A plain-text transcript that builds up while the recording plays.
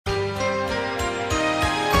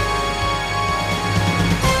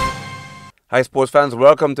Hi sports fans,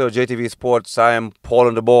 welcome to JTV Sports. I am Paul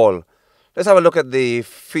on the ball. Let's have a look at the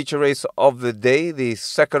feature race of the day, the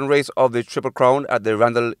second race of the Triple Crown at the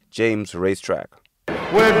Randall James Racetrack.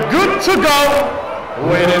 We're good to go,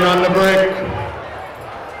 waiting on the break.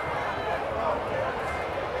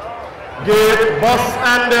 Gate, bus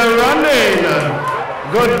and they're running.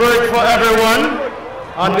 Good break for everyone.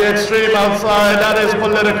 On the extreme outside, that is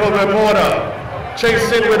Political Reporter.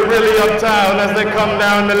 Chasing with Really Uptown as they come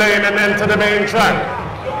down the lane and enter the main track.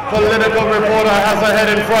 Political Reporter has a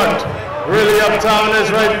head in front. Really Uptown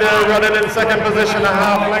is right there running in second position, a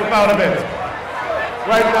half length out of it.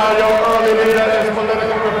 Right now your early leader is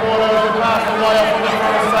Political Reporter who passed the wire for the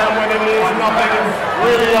first time when it means nothing.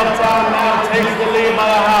 Really Uptown now takes the lead by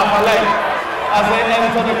a half a length. As they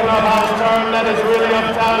enter the clubhouse turn, that is Really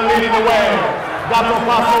Uptown leading the way. Gato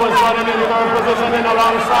Paso is running in third position in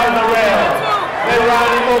alongside the rail. They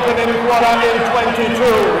ran opening quarter in 22.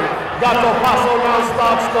 Gato Paso now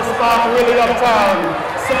starts to start Really Uptown.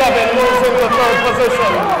 Slevin moves into third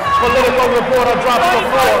position. Political Reporter drops to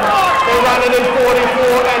fourth. They ran it in 44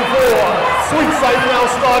 and 4. Sweet Sight now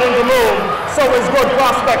starting to move. So is Good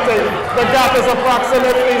Prospecting. The gap is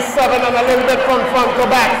approximately 7 and a little bit from front to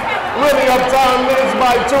back. Really Uptown leads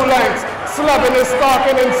by 2 lengths. Slevin is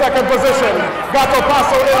starting in second position. Gato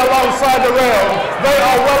Paso in alongside the rail. They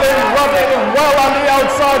are running well on the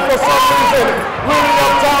outside for some reason. Really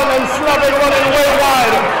Uptown and Slevin running way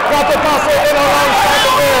wide. Gato Paso in alongside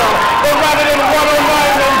the rail. They ran it in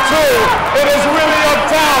 109 and 2. It is Really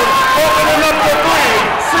Uptown opening up the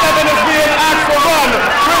 3. Slevin is being asked to run.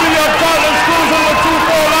 Really Uptown is cruising with 2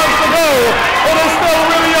 furlongs to go. It is still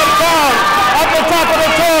Really Uptown at the top of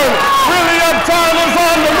the turn. Really Uptown is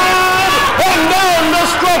on the move. And down the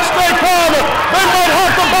stretch they come. They might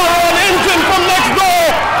have to borrow an engine from next door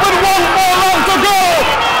with 1 furlong to go.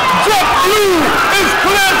 Jet Blue is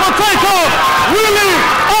cleared for takeoff. Really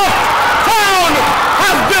Uptown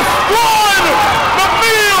has destroyed the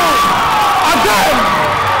field again.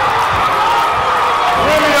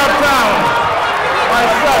 Really Uptown by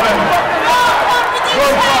 7.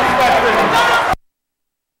 Good Prospecting.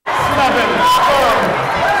 7. Third.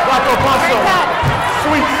 Gato Paso.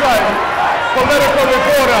 Sweet Sight. Political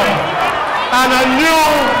Reporter, and a new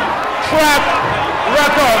track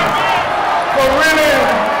record for Really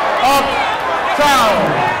Uptown.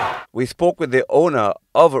 We spoke with the owner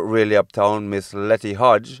of Really Uptown, Miss Letty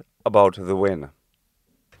Hodge, about the win.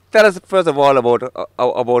 Tell us first of all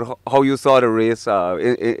about how you saw the race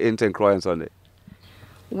in St. Croix on Sunday.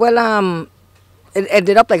 Well, it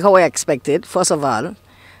ended up like how I expected, first of all.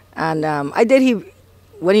 And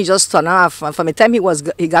when he just turned off, and from the time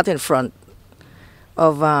he got in front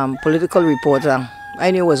of Political Reporter,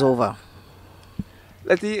 I knew it was over.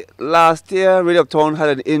 Letty, last year, Really Uptown had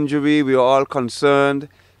an injury. We were all concerned.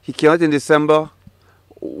 He came out in December,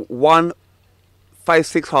 won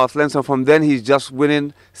 5-6 horse lengths, and from then he's just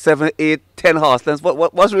winning 7, 8, 10 horse lengths.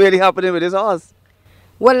 What's really happening with this horse?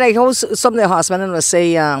 Well, like how some of the horsemen will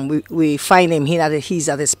say, we find him, he's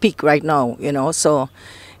at his peak right now, so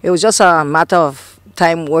it was just a matter of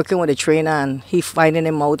time working with the trainer and he finding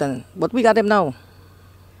him out, but we got him now.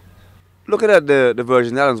 Looking at the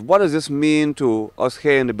Virgin Islands, what does this mean to us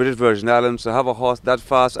here in the British Virgin Islands to have a horse that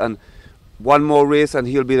fast and one more race and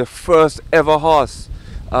he'll be the first ever horse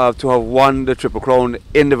to have won the Triple Crown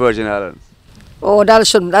in the Virgin Islands? Oh, that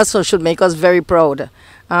should make us very proud.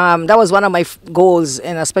 That was one of my goals,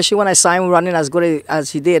 and especially when I saw him running as good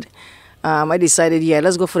as he did, I decided,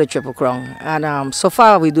 let's go for the Triple Crown. And so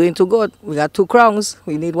far, we're doing too good. We got 2 crowns.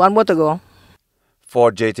 We need 1 more to go.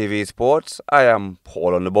 For JTV Sports, I am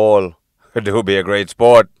Paul on the ball. It will be a great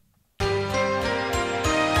sport.